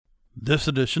This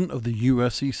edition of the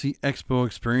USCC Expo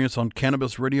Experience on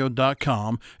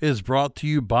CannabisRadio.com is brought to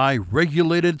you by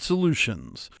Regulated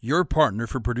Solutions, your partner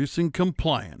for producing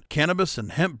compliant cannabis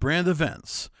and hemp brand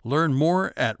events. Learn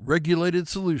more at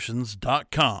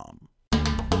regulatedsolutions.com.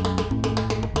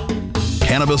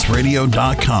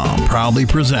 CannabisRadio.com proudly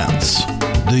presents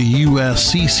the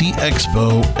USCC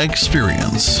Expo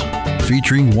Experience,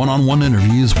 featuring one-on-one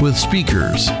interviews with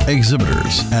speakers,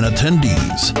 exhibitors, and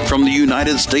attendees from the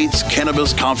United States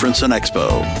Cannabis Conference and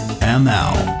Expo. And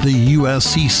now, the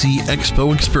USCC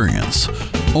Expo Experience,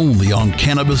 only on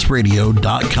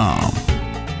CannabisRadio.com.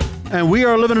 And we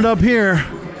are living it up here,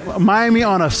 Miami,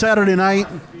 on a Saturday night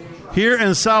here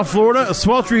in South Florida, a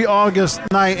sweltering August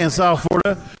night in South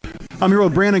Florida. I'm here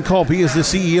with Brandon Culp. He is the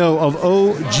CEO of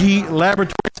OG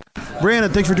Laboratories.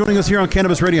 Brandon, thanks for joining us here on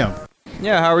Cannabis Radio.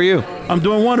 Yeah, how are you? I'm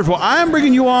doing wonderful. I'm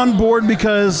bringing you on board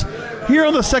because here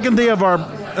on the second day of our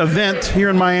event here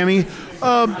in Miami,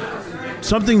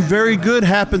 something very good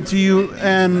happened to you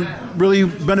and really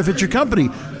benefits your company.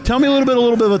 Tell me a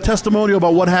little bit of a testimonial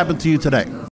about what happened to you today.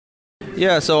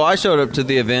 Yeah, so I showed up to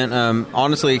the event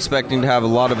honestly expecting to have a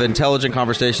lot of intelligent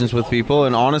conversations with people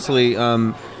and honestly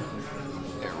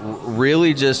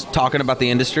really just talking about the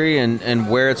industry and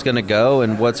where it's going to go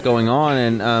and what's going on.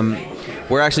 And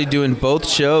we're actually doing both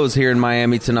shows here in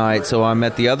Miami tonight. So I'm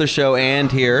at the other show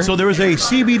and here. So there was a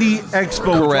CBD Expo,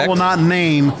 Correct. which I will not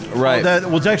name, right.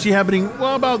 That was actually happening,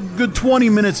 well, about a good 20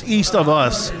 minutes east of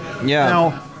us. Yeah.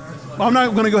 Now, I'm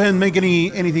not going to go ahead and make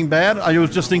anything bad. I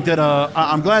just think that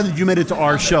I'm glad that you made it to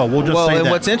our show. We'll just say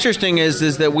that. What's interesting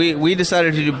is that we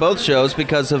decided to do both shows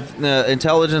because of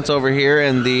intelligence over here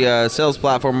and the sales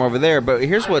platform over there. But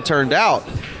here's what turned out.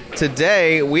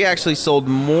 Today, we actually sold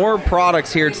more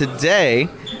products here today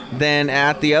than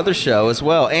at the other show as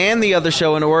well, and the other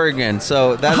show in Oregon.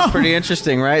 So that's pretty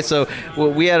interesting, right? So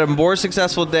we had a more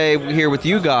successful day here with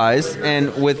you guys,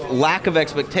 and with lack of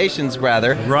expectations,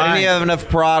 rather. Right.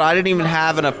 I didn't even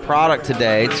have enough product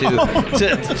today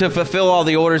to fulfill all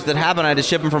the orders that happened. I had to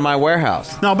ship them from my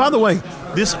warehouse. Now, by the way,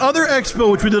 this other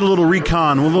expo, which we did a little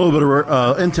recon, with a little bit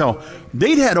of intel,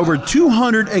 they'd had over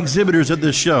 200 exhibitors at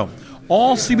this show,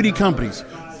 all CBD companies.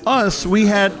 Us, we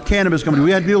had cannabis companies. We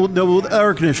had people that dealt with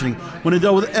air conditioning, when it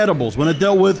dealt with edibles, when it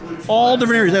dealt with all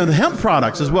different areas, and hemp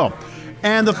products as well.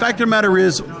 And the fact of the matter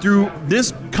is, through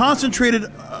this concentrated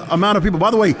amount of people, by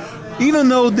the way, even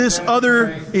though this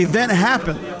other event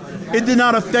happened, it did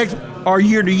not affect our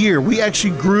year to year. We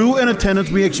actually grew in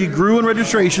attendance. We actually grew in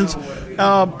registrations.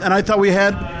 And I thought we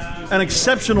had an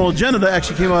exceptional agenda that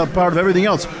actually came out part of everything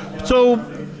else. So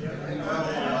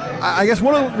I guess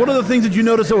one of the things that you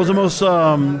noticed that was the most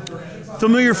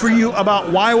familiar for you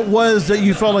about why it was that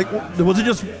you felt like, was it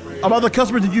just about the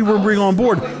customers that you were bringing on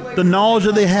board, the knowledge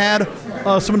that they had,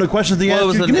 some of the questions they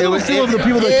asked you? Give me a feel of the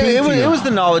people that came to you. It was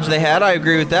the knowledge they had, I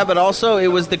agree with that, but also it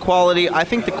was the quality, I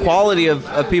think the quality of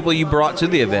people you brought to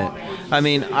the event. I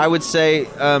mean, I would say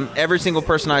every single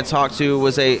person I talked to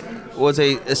was a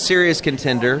serious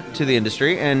contender to the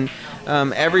industry, and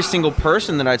every single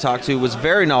person that I talked to was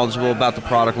very knowledgeable about the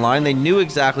product line. They knew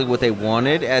exactly what they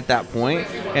wanted at that point,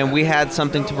 and we had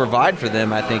something to provide for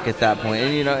them, I think, at that point.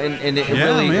 And it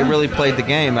really played the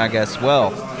game, I guess,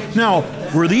 well. Now,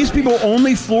 were these people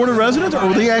only Florida residents, or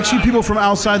were they actually people from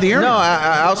outside the area? No,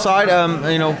 outside.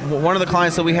 One of the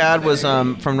clients that we had was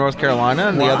from North Carolina,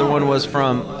 and the other one was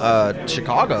from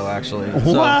Chicago, actually.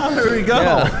 So, wow, there you go.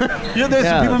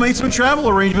 Yeah. People made some travel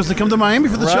arrangements to come to Miami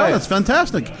for the show. That's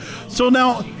fantastic. So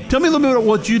now, tell me a little bit about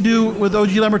what you do with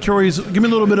OG Laboratories. Give me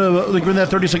a little bit of give me that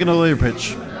 30-second elevator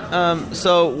pitch.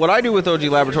 So what I do with OG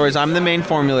Laboratories, I'm the main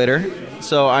formulator.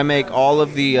 So I make all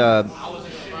the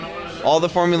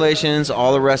formulations,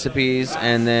 all the recipes,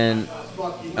 and then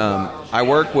I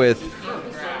work with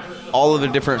all of the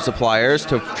different suppliers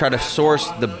to try to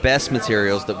source the best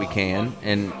materials that we can,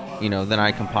 and then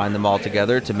I combine them all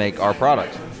together to make our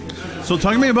product. So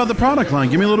talk to me about the product line.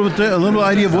 Give me a little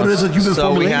idea of what it is that you've been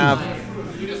formulating.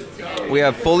 We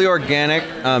have fully organic,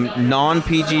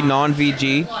 non-PG,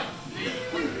 non-VG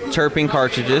terpene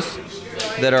cartridges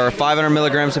that are 500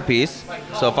 milligrams a piece,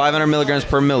 so 500 milligrams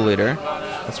per milliliter.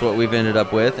 That's what we've ended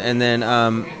up with. And then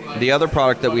the other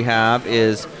product that we have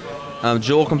is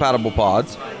Juul-compatible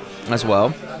pods as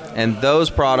well. And those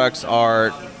products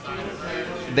are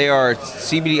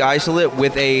CBD isolate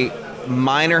with a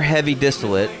minor heavy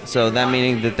distillate. So that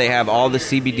meaning that they have all the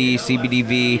CBD,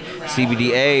 CBDV,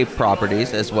 CBDA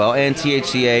properties as well, and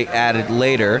THCA added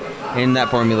later in that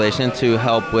formulation to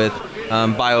help with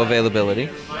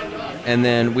bioavailability. And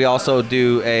then we also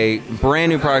do a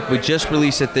brand new product we just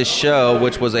released at this show,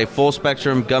 which was a full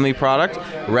spectrum gummy product,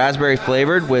 raspberry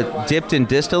flavored, with dipped in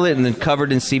distillate and then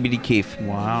covered in CBD kief.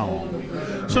 Wow.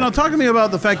 So now talk to me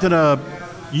about the fact that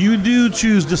you do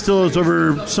choose distillates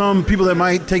over some people that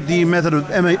might take the method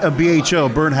of BHO,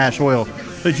 burnt hash oil.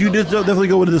 That you did definitely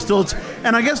go with the distillates.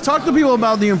 And I guess talk to people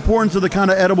about the importance of the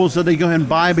kind of edibles that they go ahead and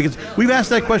buy, because we've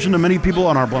asked that question to many people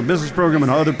on our Blunt Business program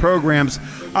and other programs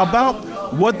about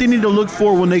what they need to look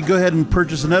for when they go ahead and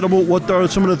purchase an edible. What are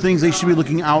some of the things they should be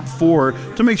looking out for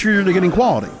to make sure they're getting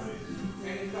quality?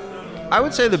 I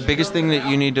would say the biggest thing that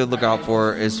you need to look out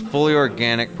for is fully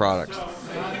organic products.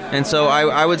 And so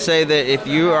I would say that if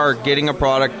you are getting a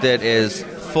product that is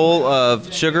full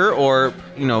of sugar or,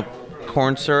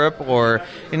 corn syrup or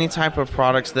any type of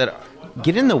products that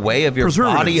get in the way of your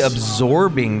body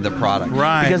absorbing the product.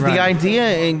 Right. Because the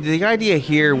idea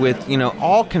here with,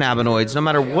 all cannabinoids, no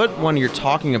matter what one you're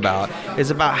talking about, is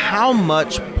about how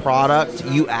much product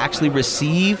you actually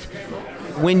receive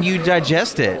when you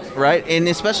digest it, right? And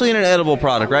especially in an edible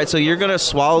product, right? So you're going to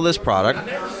swallow this product,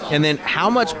 and then how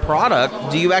much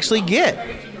product do you actually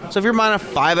get? So if you're buying a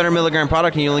 500 milligram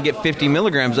product and you only get 50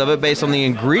 milligrams of it based on the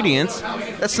ingredients,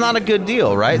 that's not a good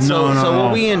deal, right? So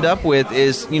what we end up with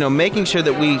is, making sure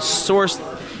that we source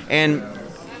and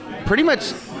pretty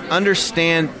much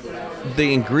understand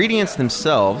the ingredients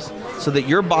themselves so that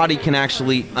your body can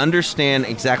actually understand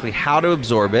exactly how to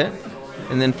absorb it.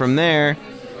 And then from there,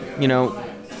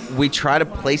 we try to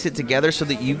place it together so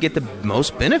that you get the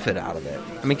most benefit out of it.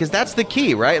 I mean, because that's the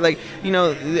key, right?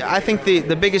 I think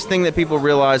the biggest thing that people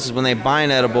realize is when they buy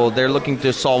an edible, they're looking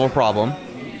to solve a problem.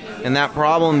 And that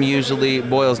problem usually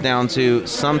boils down to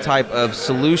some type of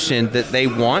solution that they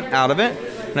want out of it.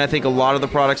 And I think a lot of the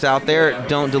products out there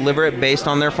don't deliver it based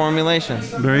on their formulation.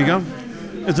 There you go.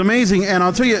 It's amazing. And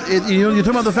I'll tell you, you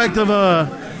talk about the fact of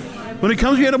when it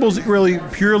comes to edibles, really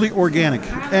purely organic.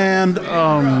 And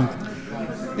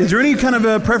is there any kind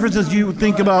of preferences you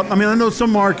think about? I mean, I know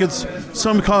some markets,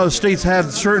 some states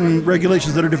have certain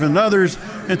regulations that are different than others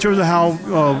in terms of how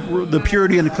the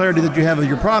purity and the clarity that you have of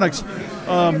your products.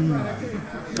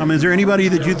 Is there anybody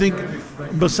that you think,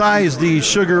 besides the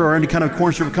sugar or any kind of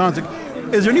corn syrup content,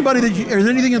 is there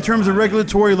anything in terms of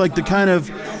regulatory, like the kind of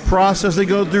process they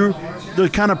go through, the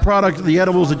kind of product, the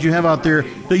edibles that you have out there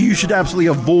that you should absolutely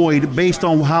avoid based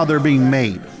on how they're being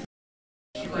made?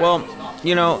 Well,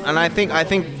 and I think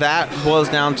that boils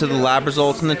down to the lab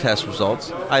results and the test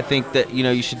results. I think that,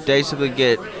 you should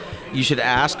basically you should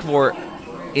ask for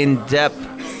in-depth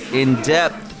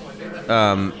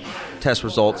test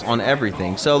results on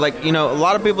everything. So, a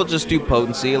lot of people just do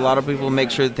potency. A lot of people make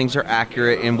sure that things are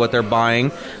accurate in what they're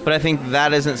buying. But I think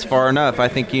that isn't far enough. I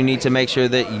think you need to make sure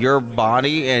that your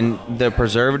body and the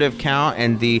preservative count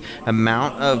and the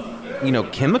amount of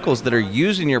chemicals that are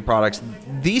used in your products,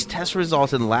 these test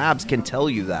results in labs can tell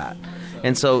you that.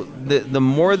 And so the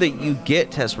more that you get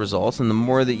test results and the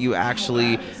more that you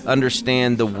actually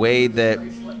understand the way that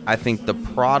I think the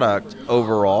product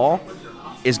overall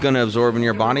is going to absorb in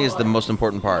your body is the most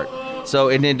important part. So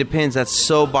it depends. It's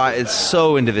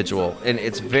so individual, and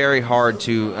it's very hard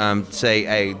to say,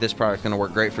 hey, this product's going to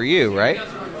work great for you, right?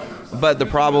 But the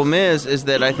problem is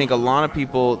that I think a lot of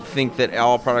people think that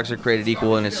all products are created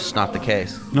equal, and it's just not the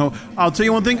case. No, I'll tell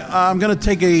you one thing. I'm going to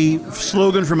take a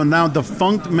slogan from a now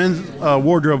defunct men's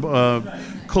wardrobe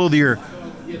clothier.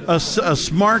 A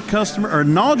smart customer or a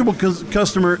knowledgeable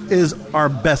customer is our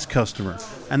best customer.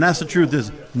 And that's the truth.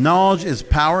 Is knowledge is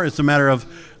power. It's a matter of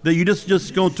that you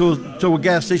just go to a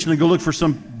gas station and go look for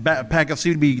some pack of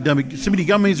CBD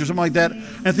gummies or something like that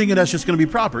and thinking that's just going to be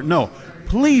proper. No.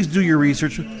 Please do your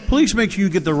research. Please make sure you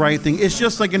get the right thing. It's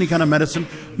just like any kind of medicine.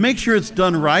 Make sure it's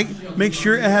done right. Make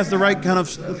sure it has the right kind of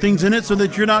things in it so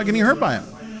that you're not getting hurt by it.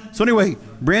 So anyway,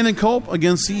 Brandon Culp,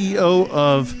 again, CEO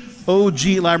of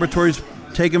OG Laboratories.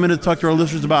 Take a minute to talk to our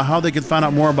listeners about how they can find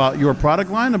out more about your product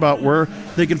line, about where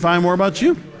they can find more about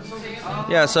you.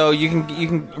 Yeah, so you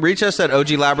can reach us at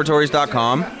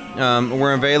oglaboratories.com.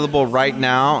 We're available right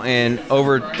now in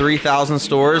over 3,000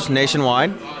 stores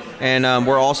nationwide. And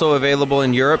we're also available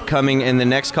in Europe coming in the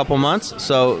next couple months.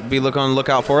 So be on the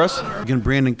lookout for us. Again,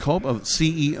 Brandon Culp,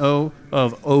 CEO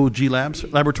of OG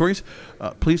Laboratories.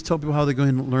 Please tell people how they go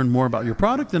ahead and learn more about your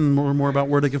product and more about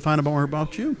where they can find out more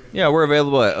about you. Yeah, we're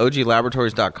available at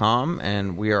oglaboratories.com,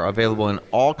 and we are available in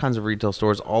all kinds of retail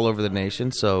stores all over the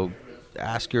nation. So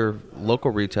ask your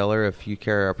local retailer if you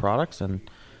carry our products, and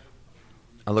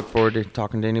I look forward to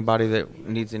talking to anybody that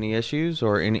needs any issues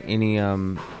or any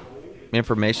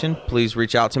information. Please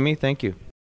reach out to me. Thank you.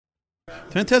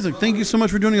 Fantastic. Thank you so much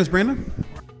for joining us, Brandon.